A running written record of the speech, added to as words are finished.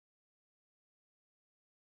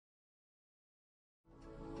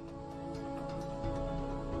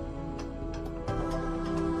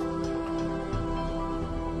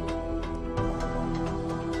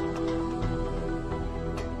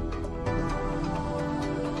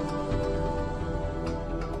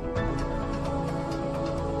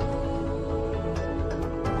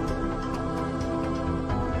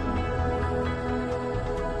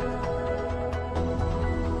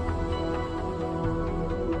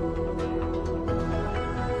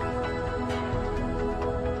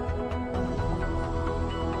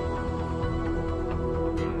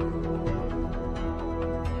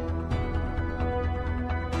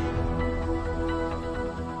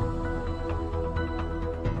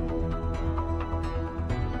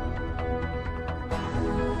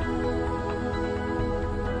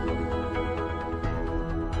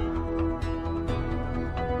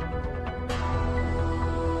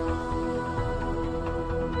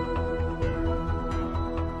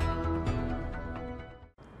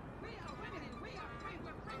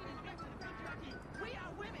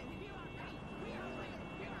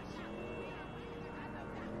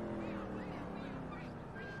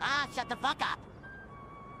Ah, shut the fuck up.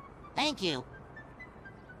 Thank you.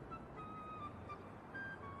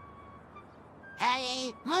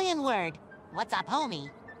 Hey, million word. What's up,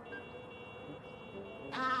 homie?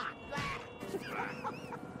 Ah.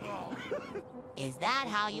 Is that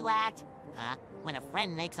how you act? Huh? When a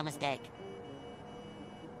friend makes a mistake.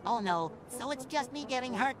 Oh no, so it's just me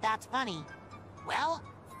getting hurt that's funny. Well,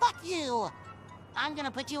 fuck you! I'm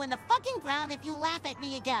gonna put you in the fucking ground if you laugh at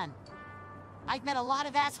me again. I've met a lot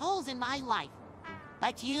of assholes in my life.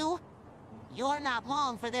 But you're not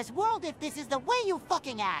long for this world if this is the way you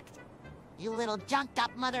fucking act. You little junked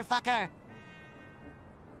up motherfucker.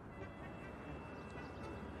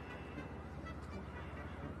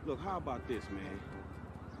 Look, how about this, man?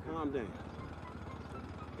 Calm down.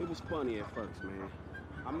 It was funny at first, man.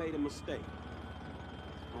 I made a mistake.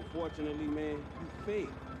 Unfortunately, man, you failed.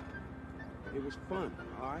 It was fun,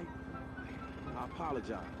 all right? I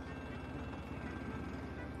apologize.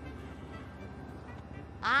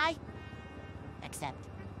 I accept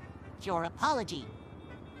your apology.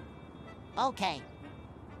 Okay.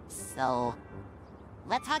 So,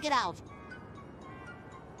 let's hug it out.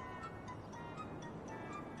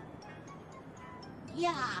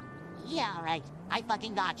 Yeah, right. I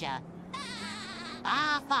fucking gotcha.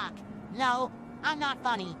 Ah, fuck. No, I'm not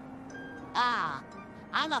funny. Ah,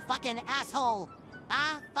 I'm a fucking asshole.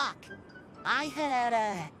 Ah, fuck. I had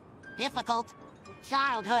a difficult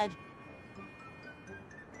childhood.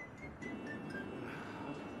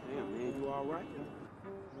 Damn, man, you all right?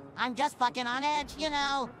 I'm just fucking on edge, you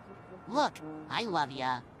know. Look, I love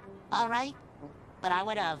ya. All right? But I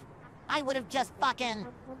would've just fucking...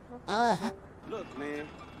 Look, man.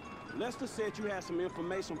 Lester said you had some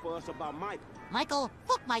information for us about Michael. Michael?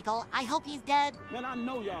 Fuck Michael. I hope he's dead. Man, I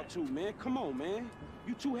know y'all two, man. Come on, man.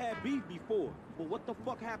 You two had beef before. But what the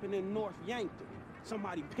fuck happened in North Yankton?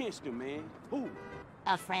 Somebody pinched him, man. Who?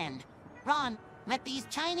 A friend. Ron met these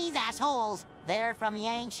Chinese assholes. They're from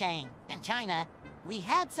Yangshan in China. We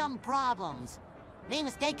had some problems. They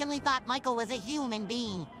mistakenly thought Michael was a human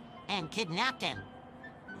being and kidnapped him.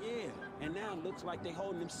 Yeah, and now it looks like they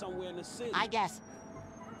holding him somewhere in the city. I guess.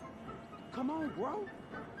 Come on, bro.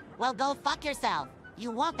 Well, go fuck yourself.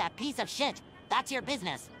 You want that piece of shit. That's your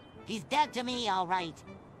business. He's dead to me, all right.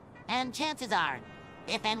 And chances are,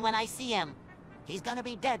 if and when I see him, he's gonna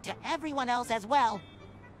be dead to everyone else as well.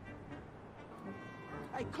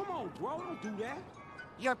 Hey, come on, bro. Don't do that.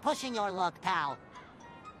 You're pushing your luck, pal.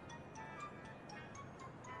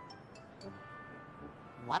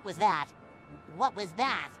 What was that? What was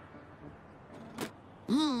that?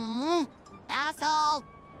 Asshole!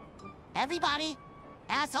 Everybody!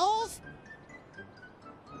 Assholes?